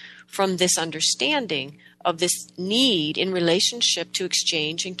done from this understanding of this need in relationship to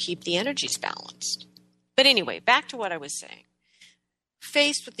exchange and keep the energies balanced. But anyway, back to what I was saying.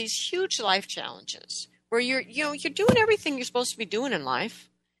 Faced with these huge life challenges where you're doing everything you're supposed to be doing in life,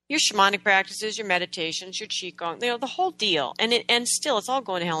 your shamanic practices, your meditations, your qigong, the whole deal, and still it's all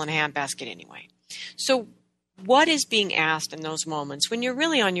going to hell in a handbasket anyway. So what is being asked in those moments when you're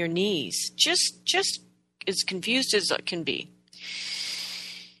really on your knees, just as confused as it can be?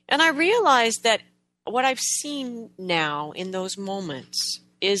 And I realized that what I've seen now in those moments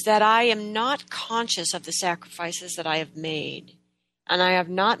is that I am not conscious of the sacrifices that I have made, and I have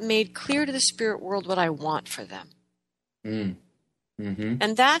not made clear to the spirit world what I want for them. Mm-hmm.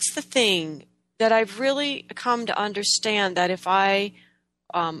 And that's the thing that I've really come to understand, that if I,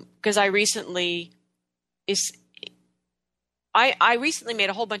 because I recently made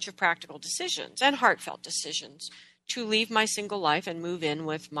a whole bunch of practical decisions and heartfelt decisions to leave my single life and move in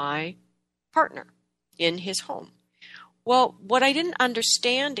with my partner in his home. Well, what I didn't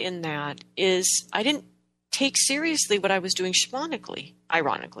understand in that is I didn't take seriously what I was doing shamanically,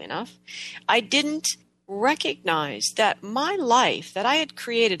 ironically enough. I didn't recognize that my life that I had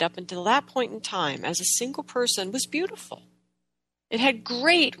created up until that point in time as a single person was beautiful. It had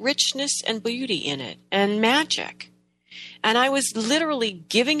great richness and beauty in it and magic. And I was literally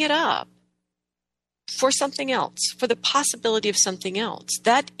giving it up for something else, for the possibility of something else.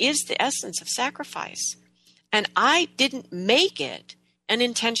 That is the essence of sacrifice. And I didn't make it an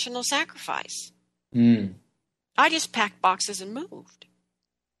intentional sacrifice. I just packed boxes and moved.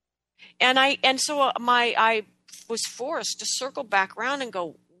 And so I was forced to circle back around and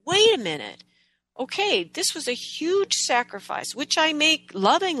go, wait a minute. Okay, this was a huge sacrifice, which I make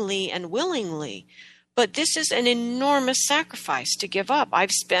lovingly and willingly, but this is an enormous sacrifice to give up.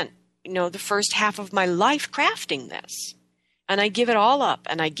 I've spent, the first half of my life crafting this, and I give it all up,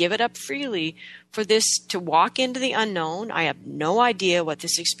 and I give it up freely for this to walk into the unknown. I have no idea what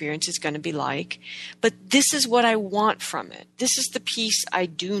this experience is going to be like, but this is what I want from it. This is the piece I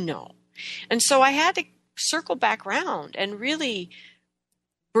do know. And so I had to circle back around and really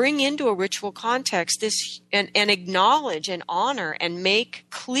bring into a ritual context this and acknowledge and honor and make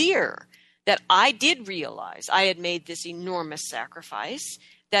clear that I did realize I had made this enormous sacrifice,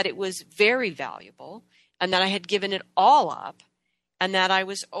 that it was very valuable, and that I had given it all up, and that I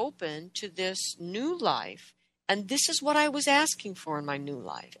was open to this new life. And this is what I was asking for in my new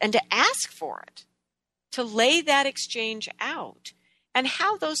life. And to ask for it, to lay that exchange out. And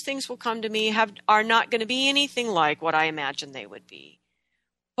how those things will come to me are not going to be anything like what I imagined they would be.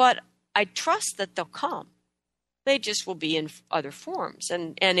 But I trust that they'll come. They just will be in other forms.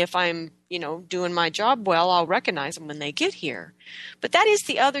 And if I'm, doing my job well, I'll recognize them when they get here. But that is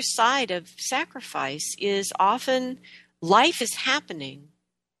the other side of sacrifice, is often life is happening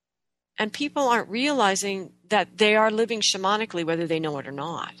and people aren't realizing that they are living shamanically, whether they know it or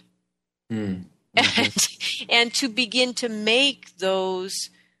not. Mm-hmm. And to begin to make those,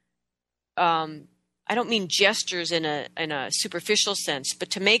 I don't mean gestures in a superficial sense, but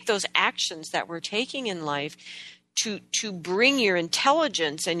to make those actions that we're taking in life, to bring your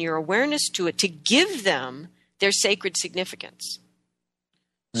intelligence and your awareness to it, to give them their sacred significance.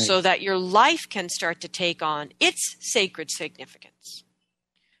 Right. So that your life can start to take on its sacred significance.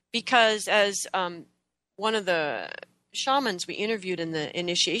 Because as one of the shamans we interviewed in the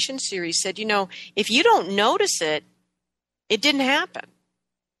initiation series said, if you don't notice it, it didn't happen.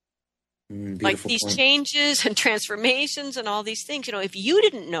 Like these point. Changes and transformations and all these things, if you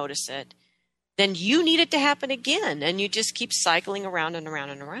didn't notice it, then you need it to happen again. And you just keep cycling around and around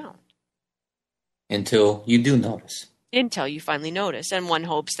and around. Until you do notice. Until you finally notice. And one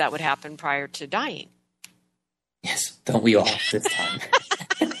hopes that would happen prior to dying. Yes, don't we all this time?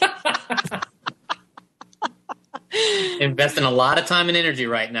 Investing a lot of time and energy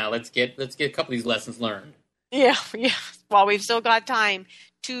right now. Let's get a couple of these lessons learned. Yeah. While we've still got time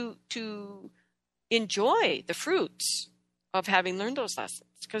to enjoy the fruits of having learned those lessons,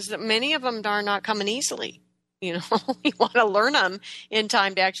 because many of them are not coming easily. We want to learn them in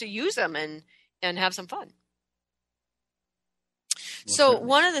time to actually use them and have some fun. Okay. So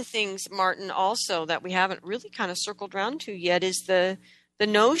one of the things, Martin, also that we haven't really kind of circled around to yet is the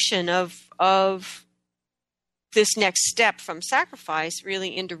notion of this next step from sacrifice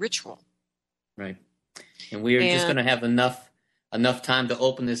really into ritual. Right. And we are just going to have enough time to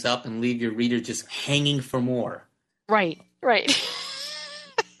open this up and leave your reader just hanging for more. Right.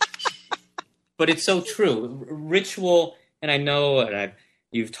 But it's so true. Ritual, and I know, and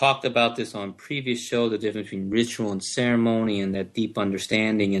you've talked about this on previous shows, the difference between ritual and ceremony and that deep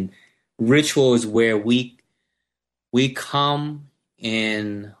understanding. And ritual is where we come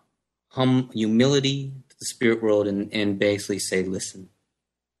in humility to the spirit world and basically say, listen,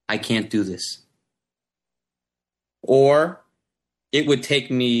 I can't do this. Or it would take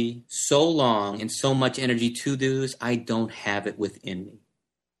me so long and so much energy to do this, I don't have it within me.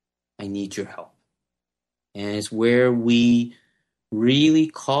 I need your help. And it's where we really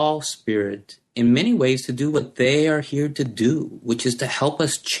call spirit in many ways to do what they are here to do, which is to help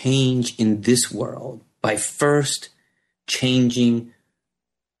us change in this world by first changing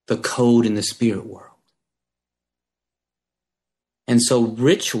the code in the spirit world. And so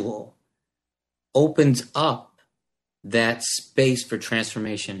ritual opens up that space for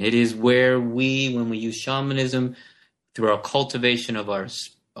transformation. It is where when we use shamanism through our cultivation of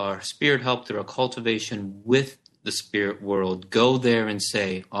our spirit help, through our cultivation with the spirit world, go there and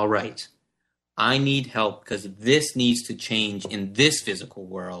say, all right, I need help because this needs to change in this physical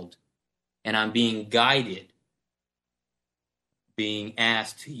world. And I'm being guided, being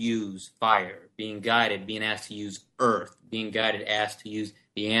asked to use fire, being guided, being asked to use earth, being guided, asked to use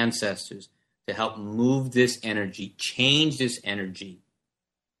the ancestors to help move this energy, change this energy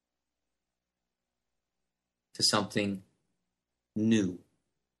to something new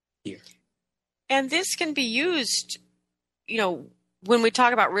here. And this can be used, when we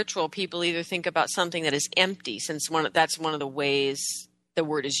talk about ritual, people either think about something that is empty, since that's one of the ways the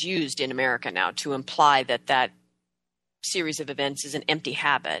word is used in America now, to imply that series of events is an empty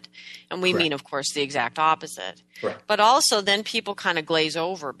habit. And we mean, of course, the exact opposite. Correct. But also then people kind of glaze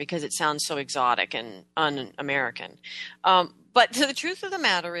over because it sounds so exotic and un-American. But the truth of the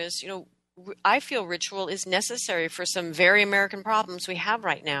matter is, I feel ritual is necessary for some very American problems we have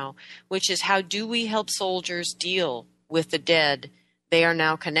right now, which is how do we help soldiers deal with the dead they are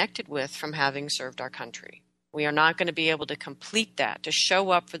now connected with from having served our country? We are not going to be able to complete that, to show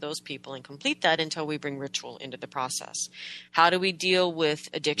up for those people and complete that until we bring ritual into the process. How do we deal with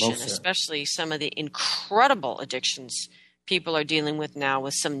addiction, especially some of the incredible addictions people are dealing with now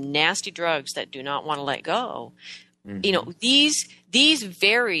with some nasty drugs that do not want to let go? Mm-hmm. These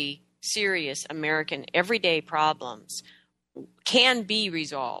very serious American everyday problems can be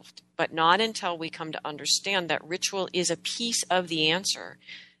resolved, but not until we come to understand that ritual is a piece of the answer,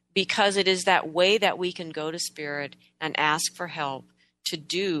 because it is that way that we can go to spirit and ask for help to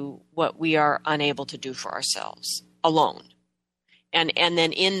do what we are unable to do for ourselves alone. And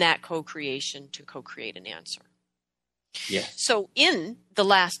then in that co-creation to co-create an answer. Yeah. So in the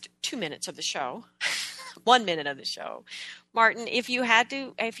last 2 minutes of the show, 1 minute of the show, Martin, if you had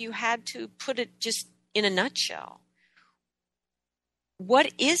to put it just in a nutshell,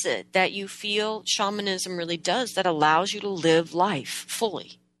 what is it that you feel shamanism really does that allows you to live life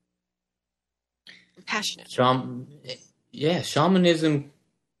fully? I'm passionate. Shamanism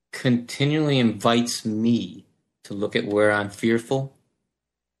continually invites me to look at where I'm fearful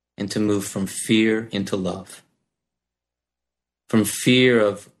and to move from fear into love. From fear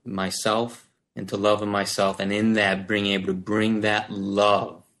of myself into love of myself, and in that being able to bring that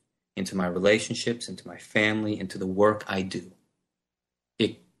love into my relationships, into my family, into the work I do.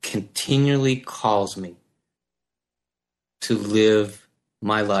 It continually calls me to live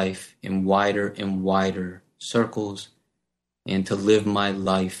my life in wider and wider circles, and to live my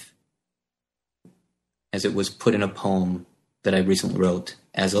life as it was put in a poem that I recently wrote,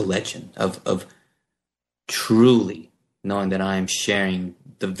 as a legend of truly knowing that I am sharing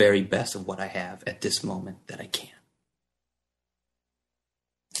the very best of what I have at this moment that I can.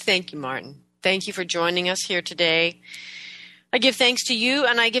 Thank you, Martin. Thank you for joining us here today. I give thanks to you,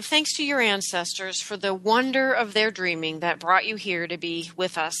 and I give thanks to your ancestors for the wonder of their dreaming that brought you here to be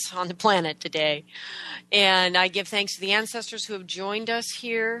with us on the planet today. And I give thanks to the ancestors who have joined us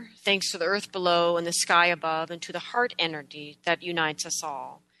here, thanks to the earth below and the sky above, and to the heart energy that unites us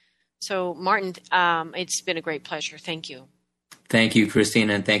all. So, Martin, it's been a great pleasure. Thank you. Thank you,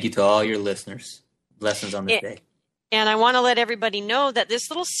 Christina, and thank you to all your listeners. Blessings on this day. And I want to let everybody know that this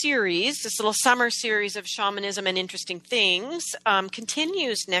little summer series of shamanism and interesting things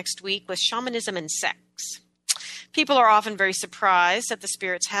continues next week with shamanism and sex. People are often very surprised that the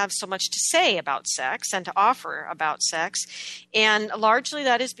spirits have so much to say about sex and to offer about sex. And largely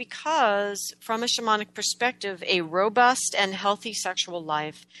that is because, from a shamanic perspective, a robust and healthy sexual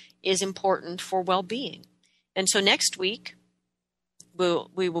life is important for well-being. And so next week,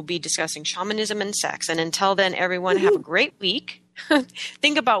 we will be discussing shamanism and sex. And until then, everyone, have a great week.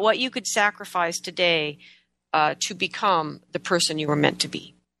 Think about what you could sacrifice today to become the person you were meant to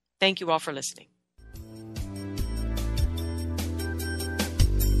be. Thank you all for listening.